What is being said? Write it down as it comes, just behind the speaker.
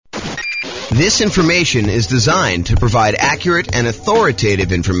This information is designed to provide accurate and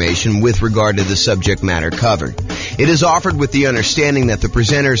authoritative information with regard to the subject matter covered. It is offered with the understanding that the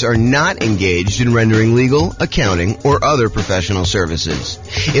presenters are not engaged in rendering legal, accounting, or other professional services.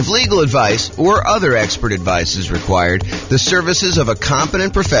 If legal advice or other expert advice is required, the services of a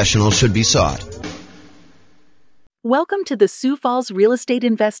competent professional should be sought. Welcome to the Sioux Falls Real Estate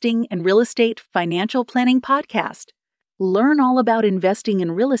Investing and Real Estate Financial Planning Podcast. Learn all about investing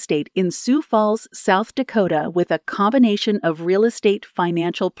in real estate in Sioux Falls, South Dakota with a combination of real estate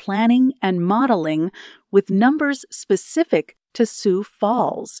financial planning and modeling with numbers specific to Sioux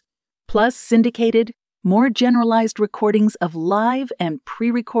Falls, plus syndicated, more generalized recordings of live and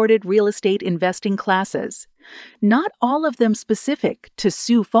pre-recorded real estate investing classes, not all of them specific to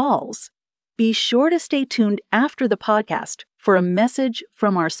Sioux Falls. Be sure to stay tuned after the podcast for a message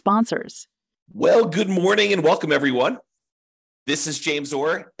from our sponsors. Well, good morning and welcome, everyone. This is James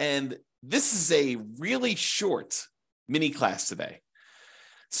Orr, and this is a really short mini class today.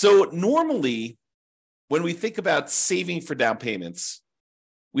 So normally, when we think about saving for down payments,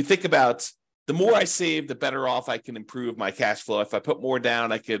 we think about the more I save, the better off I can improve my cash flow. If I put more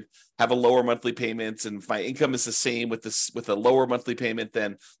down, I could have a lower monthly payment, and if my income is the same with a lower monthly payment,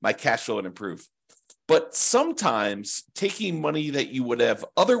 then my cash flow would improve. But sometimes taking money that you would have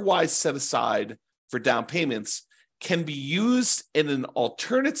otherwise set aside for down payments can be used in an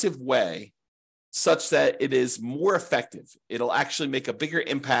alternative way such that it is more effective. It'll actually make a bigger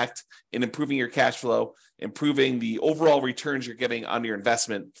impact in improving your cash flow, improving the overall returns you're getting on your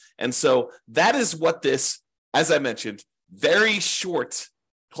investment. And so that is what this, as I mentioned, very short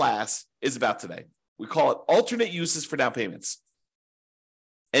class is about today. We call it alternate uses for down payments.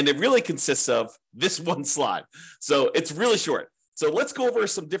 And it really consists of this one slide. So it's really short. So let's go over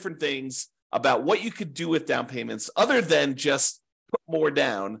some different things about what you could do with down payments other than just put more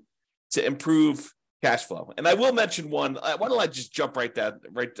down to improve cash flow. And I will mention one. Why don't I just jump right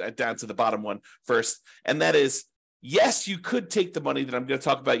down to the bottom one first? And that is, yes, you could take the money that I'm going to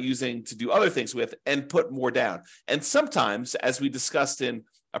talk about using to do other things with and put more down. And sometimes, as we discussed in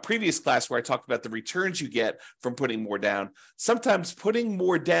a previous class where I talked about the returns you get from putting more down, sometimes putting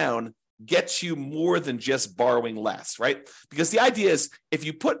more down gets you more than just borrowing less, right? Because the idea is if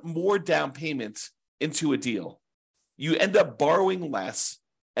you put more down payment into a deal, you end up borrowing less,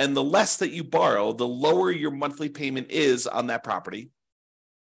 and the less that you borrow, the lower your monthly payment is on that property.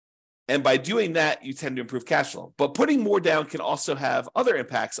 And by doing that, you tend to improve cash flow. But putting more down can also have other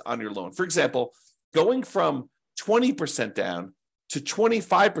impacts on your loan. For example, going from 20% down to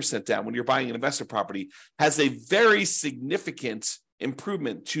 25% down when you're buying an investment property has a very significant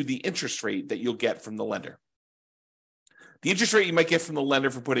improvement to the interest rate that you'll get from the lender. The interest rate you might get from the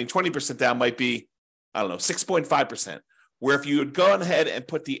lender for putting 20% down might be, 6.5%. Where if you had gone ahead and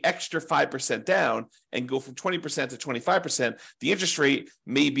put the extra 5% down and go from 20% to 25%, the interest rate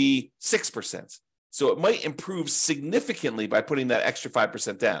may be 6%. So it might improve significantly by putting that extra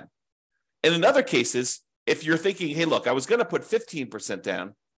 5% down. And in other cases, if you're thinking, hey, look, I was going to put 15%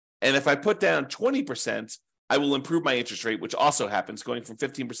 down, and if I put down 20%, I will improve my interest rate, which also happens. Going from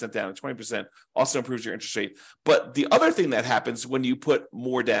 15% down to 20% also improves your interest rate. But the other thing that happens when you put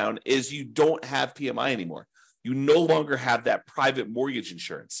more down is you don't have PMI anymore. You no longer have that private mortgage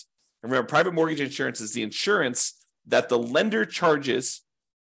insurance. And remember, private mortgage insurance is the insurance that the lender charges,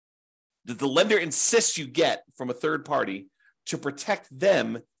 that the lender insists you get from a third party to protect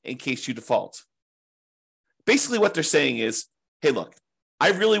them in case you default. Basically, what they're saying is, hey, look,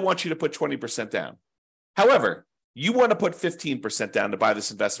 I really want you to put 20% down. However, you want to put 15% down to buy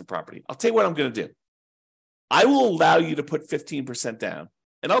this investment property. I'll tell you what I'm going to do. I will allow you to put 15% down,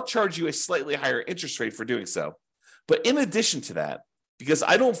 and I'll charge you a slightly higher interest rate for doing so. But in addition to that, because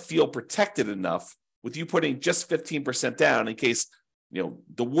I don't feel protected enough with you putting just 15% down in case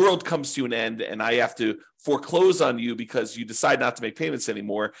the world comes to an end and I have to foreclose on you because you decide not to make payments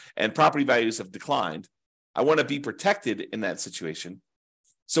anymore and property values have declined, I want to be protected in that situation.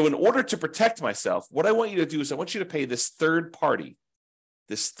 So in order to protect myself, what I want you to do is I want you to pay this third party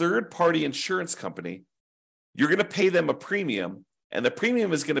insurance company. You're going to pay them a premium, and the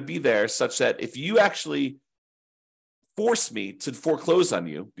premium is going to be there such that if you actually force me to foreclose on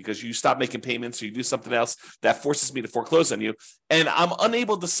you because you stop making payments or you do something else that forces me to foreclose on you, and I'm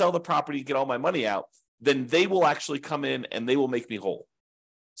unable to sell the property, get all my money out, then they will actually come in and they will make me whole.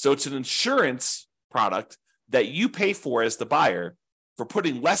 So it's an insurance product that you pay for as the buyer for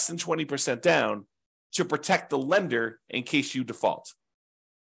putting less than 20% down to protect the lender in case you default.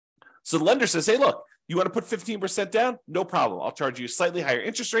 So the lender says, hey, look, You want to put 15% down? No problem. I'll charge you a slightly higher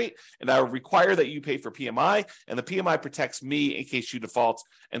interest rate, and I will require that you pay for PMI, and the PMI protects me in case you default.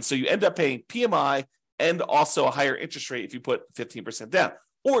 And so you end up paying PMI and also a higher interest rate if you put 15% down.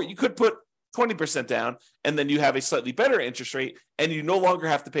 Or you could put 20% down, and then you have a slightly better interest rate, and you no longer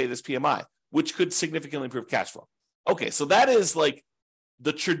have to pay this PMI, which could significantly improve cash flow. Okay, so that is like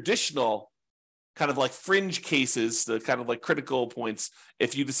the traditional kind of like fringe cases, the kind of like critical points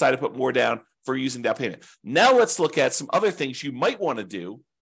if you decide to put more down for using down payment. Now let's look at some other things you might want to do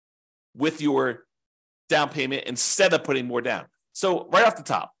with your down payment instead of putting more down. So right off the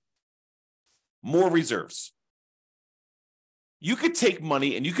top, more reserves. You could take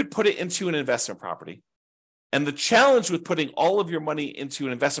money and you could put it into an investment property. And the challenge with putting all of your money into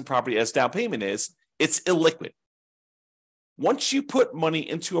an investment property as down payment is it's illiquid. Once you put money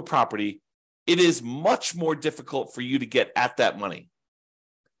into a property, it is much more difficult for you to get at that money.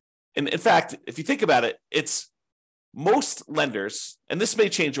 And in fact, if you think about it, it's most lenders, and this may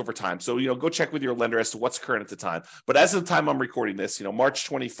change over time. So, go check with your lender as to what's current at the time. But as of the time I'm recording this, March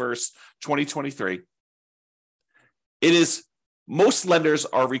 21st, 2023, it is most lenders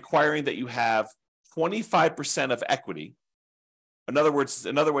are requiring that you have 25% of equity. In other words,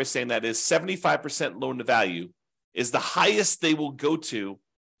 another way of saying that is 75% loan to value is the highest they will go to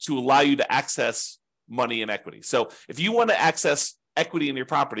allow you to access money and equity. So if you want to access equity in your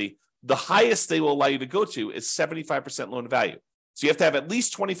property, the highest they will allow you to go to is 75% loan to value. So you have to have at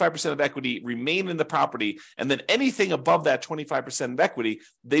least 25% of equity remain in the property, and then anything above that 25% of equity,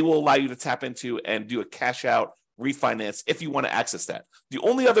 they will allow you to tap into and do a cash out refinance if you want to access that. The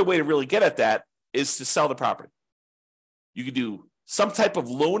only other way to really get at that is to sell the property. You could do some type of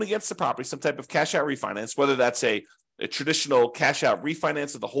loan against the property, some type of cash out refinance, whether that's a traditional cash out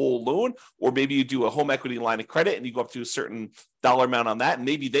refinance of the whole loan, or maybe you do a home equity line of credit and you go up to a certain dollar amount on that, and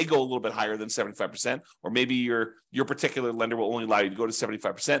maybe they go a little bit higher than 75%, or maybe your particular lender will only allow you to go to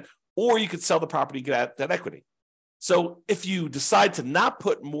 75%, or you could sell the property and get at that equity. So if you decide to not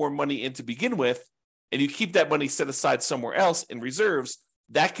put more money in to begin with, and you keep that money set aside somewhere else in reserves,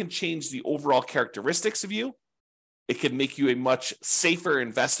 that can change the overall characteristics of you. It can make you a much safer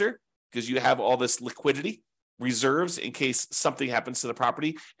investor because you have all this liquidity reserves in case something happens to the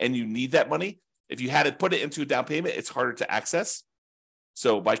property and you need that money. If you had to put it into a down payment, it's harder to access.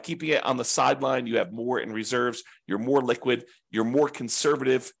 So by keeping it on the sideline, you have more in reserves, you're more liquid, you're more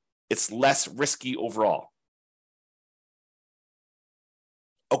conservative, it's less risky overall.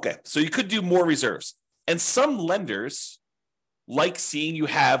 Okay, so you could do more reserves. And some lenders like seeing you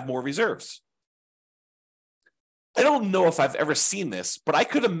have more reserves. I don't know if I've ever seen this, but I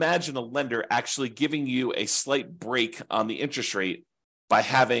could imagine a lender actually giving you a slight break on the interest rate by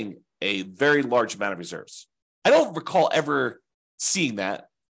having a very large amount of reserves. I don't recall ever seeing that,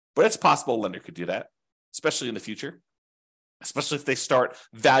 but it's possible a lender could do that, especially in the future, especially if they start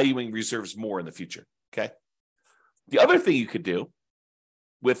valuing reserves more in the future, okay? The other thing you could do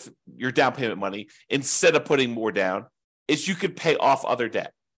with your down payment money, instead of putting more down, is you could pay off other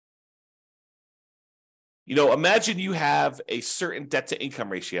debt. Imagine you have a certain debt to income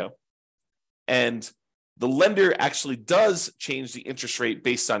ratio, and the lender actually does change the interest rate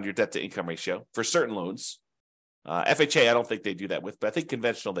based on your debt to income ratio for certain loans. FHA, I don't think they do that with, but I think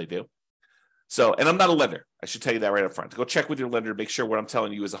conventional they do. So, and I'm not a lender. I should tell you that right up front. Go check with your lender to make sure what I'm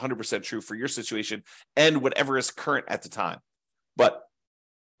telling you is 100% true for your situation and whatever is current at the time. But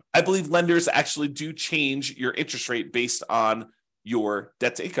I believe lenders actually do change your interest rate based on your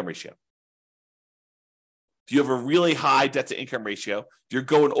debt to income ratio. If you have a really high debt to income ratio, if you're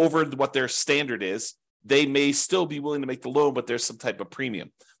going over what their standard is, they may still be willing to make the loan, but there's some type of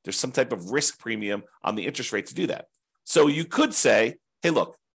premium. There's some type of risk premium on the interest rate to do that. So you could say, hey,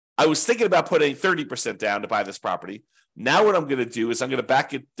 look, I was thinking about putting 30% down to buy this property. Now what I'm going to do is I'm going to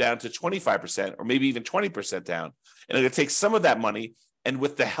back it down to 25% or maybe even 20% down. And I'm going to take some of that money and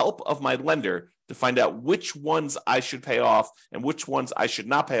with the help of my lender to find out which ones I should pay off and which ones I should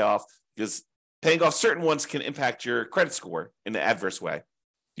not pay off, because paying off certain ones can impact your credit score in an adverse way.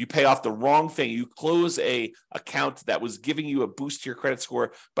 You pay off the wrong thing. You close a account that was giving you a boost to your credit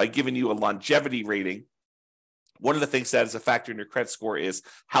score by giving you a longevity rating. One of the things that is a factor in your credit score is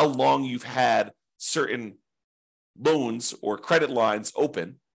how long you've had certain loans or credit lines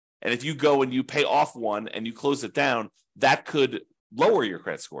open. And if you go and you pay off one and you close it down, that could lower your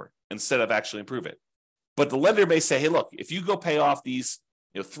credit score instead of actually improve it. But the lender may say, hey, look, if you go pay off these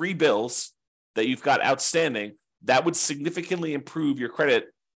 3 bills that you've got outstanding, that would significantly improve your credit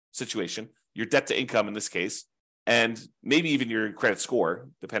situation, your debt to income in this case, and maybe even your credit score,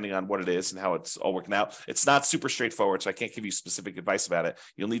 depending on what it is and how it's all working out. It's not super straightforward, so I can't give you specific advice about it.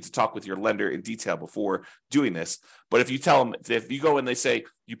 You'll need to talk with your lender in detail before doing this. But if you tell them, if you go and they say,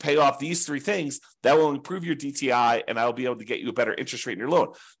 you pay off these 3 things, that will improve your DTI and I'll be able to get you a better interest rate in your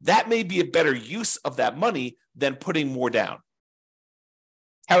loan. That may be a better use of that money than putting more down.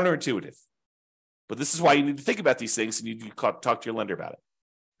 Counterintuitive. But this is why you need to think about these things and you need to talk to your lender about it.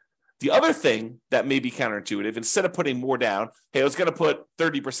 The other thing that may be counterintuitive, instead of putting more down, hey, I was going to put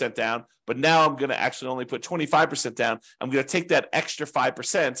 30% down, but now I'm going to actually only put 25% down. I'm going to take that extra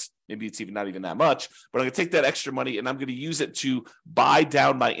 5%, maybe it's even not even that much, but I'm going to take that extra money and I'm going to use it to buy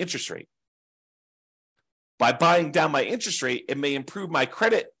down my interest rate. By buying down my interest rate, it may improve my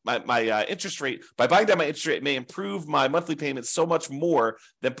credit, my interest rate. By buying down my interest rate, it may improve my monthly payments so much more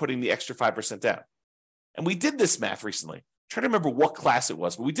than putting the extra 5% down. And we did this math recently. Trying to remember what class it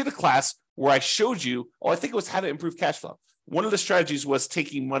was, but we did a class where I showed you, I think it was how to improve cash flow. One of the strategies was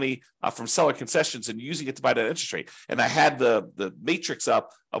taking money from seller concessions and using it to buy down interest rate. And I had the matrix up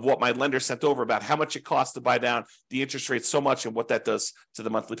of what my lender sent over about how much it costs to buy down the interest rate so much and what that does to the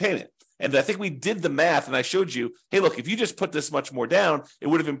monthly payment. And I think we did the math and I showed you, hey, look, if you just put this much more down, it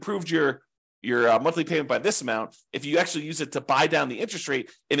would have improved your monthly payment by this amount. If you actually use it to buy down the interest rate,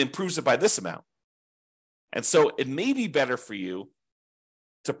 it improves it by this amount. And so it may be better for you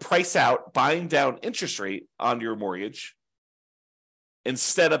to price out buying down interest rate on your mortgage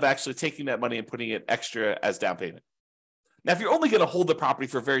instead of actually taking that money and putting it extra as down payment. Now, if you're only going to hold the property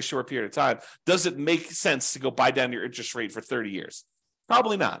for a very short period of time, does it make sense to go buy down your interest rate for 30 years?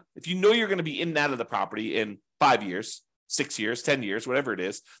 Probably not. If you know you're going to be in and out of the property in 5 years, 6 years, 10 years, whatever it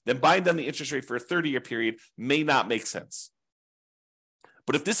is, then buying down the interest rate for a 30-year period may not make sense.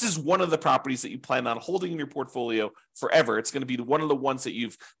 But if this is one of the properties that you plan on holding in your portfolio forever, it's going to be one of the ones that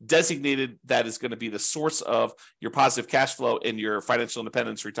you've designated that is going to be the source of your positive cash flow in your financial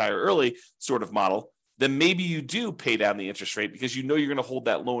independence, retire early sort of model, then maybe you do pay down the interest rate because you know you're going to hold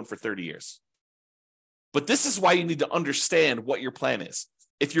that loan for 30 years. But this is why you need to understand what your plan is.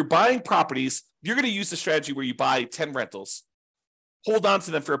 If you're buying properties, you're going to use the strategy where you buy 10 rentals, hold on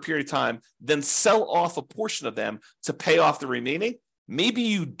to them for a period of time, then sell off a portion of them to pay off the remaining. Maybe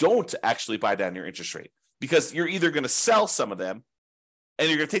you don't actually buy down your interest rate because you're either going to sell some of them and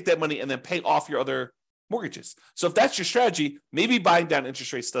you're going to take that money and then pay off your other mortgages. So if that's your strategy, maybe buying down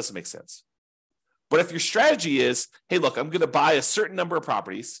interest rates doesn't make sense. But if your strategy is, hey, look, I'm going to buy a certain number of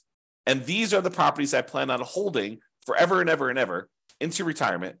properties and these are the properties I plan on holding forever and ever and ever into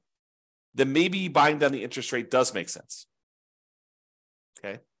retirement, then maybe buying down the interest rate does make sense.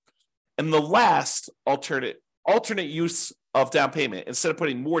 Okay. And the last alternate use of down payment, instead of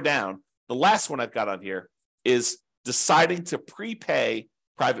putting more down, the last one I've got on here is deciding to prepay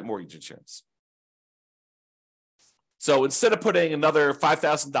private mortgage insurance. So instead of putting another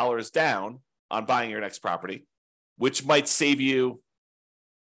 $5,000 down on buying your next property, which might save you,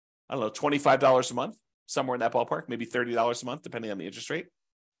 I don't know, $25 a month, somewhere in that ballpark, maybe $30 a month, depending on the interest rate,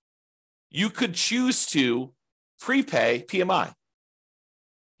 you could choose to prepay PMI.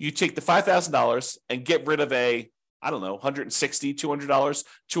 You take the $5,000 and get rid of a, I don't know, $160, $200,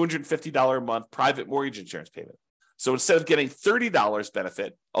 $250 a month private mortgage insurance payment. So instead of getting $30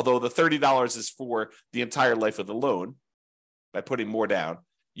 benefit, although the $30 is for the entire life of the loan by putting more down,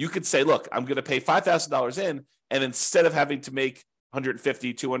 you could say, look, I'm going to pay $5,000 in, and instead of having to make $150,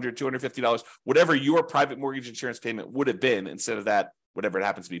 $200, $250, whatever your private mortgage insurance payment would have been, instead of that, whatever it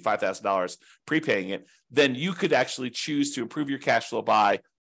happens to be, $5,000 prepaying it, then you could actually choose to improve your cash flow by,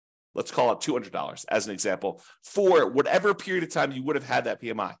 let's call it $200 as an example, for whatever period of time you would have had that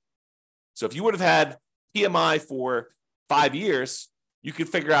PMI. So if you would have had PMI for 5 years, you could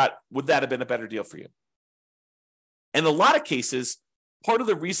figure out, would that have been a better deal for you? In a lot of cases, part of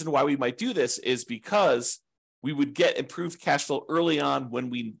the reason why we might do this is because we would get improved cash flow early on when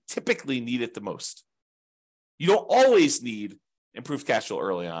we typically need it the most. You don't always need improved cash flow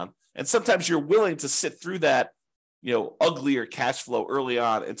early on. And sometimes you're willing to sit through that, uglier cash flow early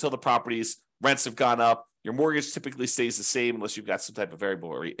on until the property's rents have gone up. Your mortgage typically stays the same unless you've got some type of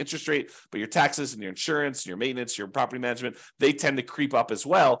variable rate interest rate, but your taxes and your insurance, and your maintenance, your property management, they tend to creep up as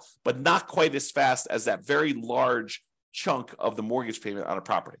well, but not quite as fast as that very large chunk of the mortgage payment on a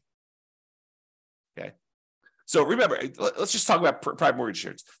property. Okay. So remember, let's just talk about private mortgage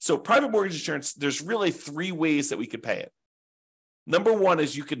insurance. So private mortgage insurance, there's really 3 ways that we could pay it. Number one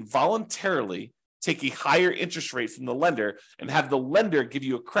is you can voluntarily take a higher interest rate from the lender and have the lender give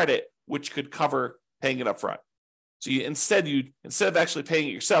you a credit which could cover paying it up front. So instead of actually paying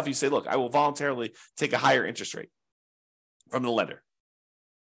it yourself, you say, look, I will voluntarily take a higher interest rate from the lender.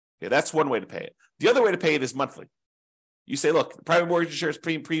 Okay, that's one way to pay it. The other way to pay it is monthly. You say, look, private mortgage insurance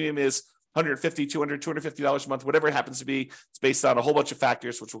premium is $150, $200, $250 a month, whatever it happens to be. It's based on a whole bunch of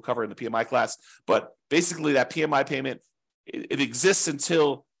factors, which we'll cover in the PMI class. But basically that PMI payment, it exists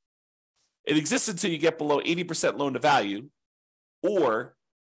until you get below 80% loan to value, or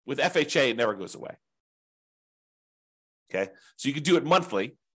with FHA, it never goes away. Okay. So you can do it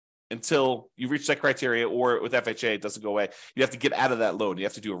monthly until you reach that criteria, or with FHA, it doesn't go away. You have to get out of that loan. You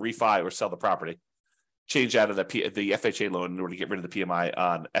have to do a refi or sell the property, change out of the FHA loan in order to get rid of the PMI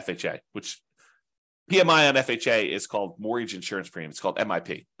on FHA, which PMI on FHA is called mortgage insurance premium. It's called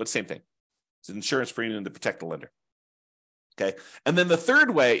MIP, but same thing. It's an insurance premium to protect the lender. Okay. And then the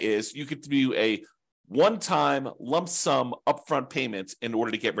third way is you could do a one-time lump sum upfront payment in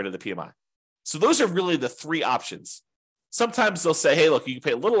order to get rid of the PMI. So those are really the three options. Sometimes they'll say, hey, look, you can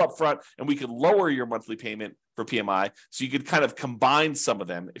pay a little upfront and we could lower your monthly payment for PMI. So you could kind of combine some of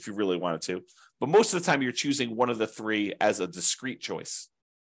them if you really wanted to. But most of the time you're choosing one of the three as a discrete choice.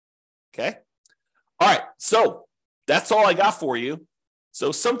 Okay. All right. So that's all I got for you.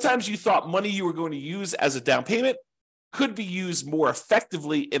 So sometimes you thought money you were going to use as a down payment could be used more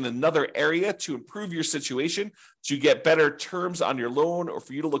effectively in another area to improve your situation, to get better terms on your loan, or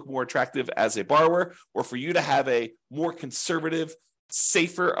for you to look more attractive as a borrower, or for you to have a more conservative,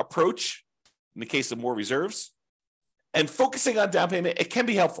 safer approach in the case of more reserves. And focusing on down payment, it can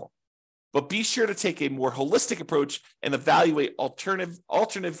be helpful, but be sure to take a more holistic approach and evaluate alternate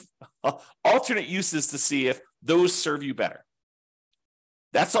uses to see if those serve you better.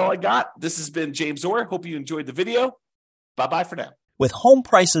 That's all I got. This has been James Orr. Hope you enjoyed the video. Bye-bye for now. With home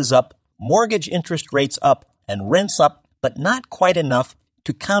prices up, mortgage interest rates up, and rents up, but not quite enough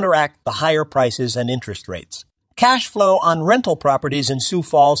to counteract the higher prices and interest rates. Cash flow on rental properties in Sioux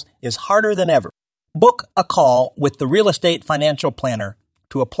Falls is harder than ever. Book a call with the Real Estate Financial Planner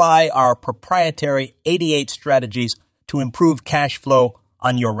to apply our proprietary 88 strategies to improve cash flow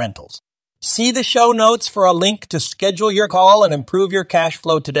on your rentals. See the show notes for a link to schedule your call and improve your cash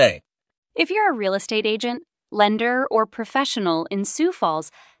flow today. If you're a real estate agent, lender, or professional in Sioux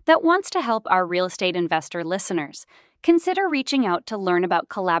Falls that wants to help our real estate investor listeners, consider reaching out to learn about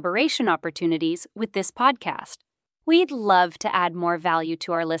collaboration opportunities with this podcast. We'd love to add more value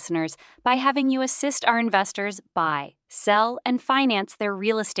to our listeners by having you assist our investors buy, sell, and finance their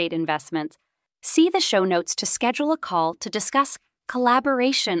real estate investments. See the show notes to schedule a call to discuss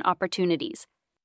collaboration opportunities.